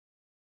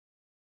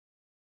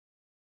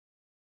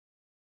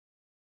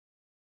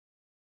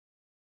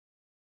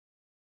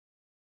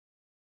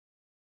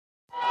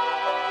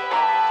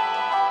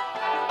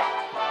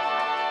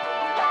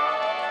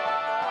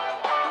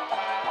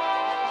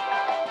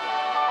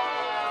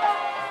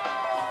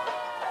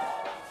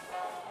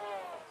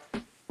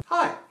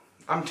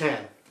I'm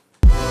tan.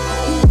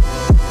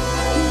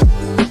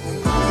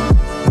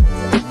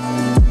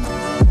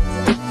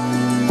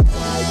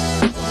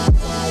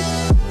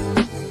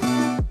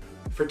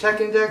 For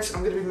Tech Index,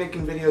 I'm going to be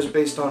making videos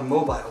based on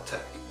mobile tech.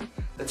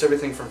 That's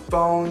everything from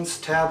phones,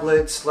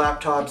 tablets,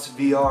 laptops,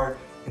 VR,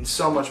 and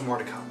so much more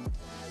to come.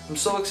 I'm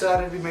so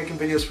excited to be making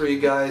videos for you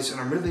guys, and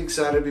I'm really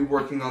excited to be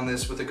working on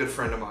this with a good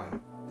friend of mine.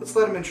 Let's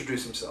let him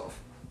introduce himself.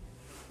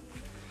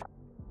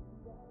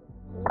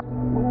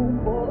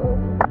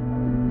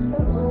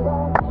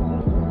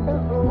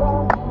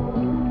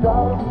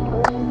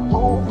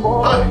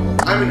 Hi,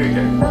 I'm Enrique.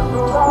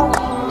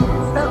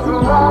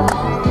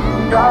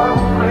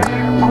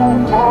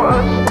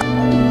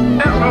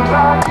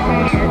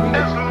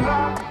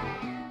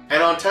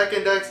 And on Tech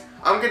Index,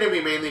 I'm going to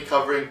be mainly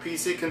covering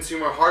PC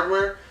consumer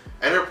hardware,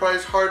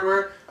 enterprise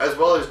hardware, as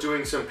well as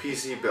doing some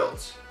PC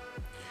builds.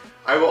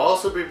 I will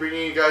also be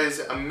bringing you guys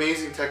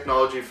amazing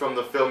technology from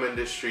the film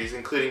industries,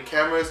 including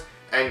cameras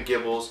and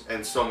gimbals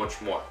and so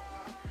much more.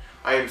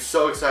 I am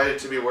so excited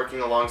to be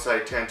working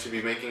alongside Tan to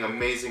be making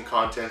amazing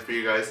content for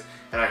you guys,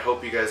 and I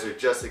hope you guys are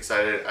just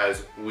excited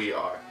as we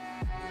are.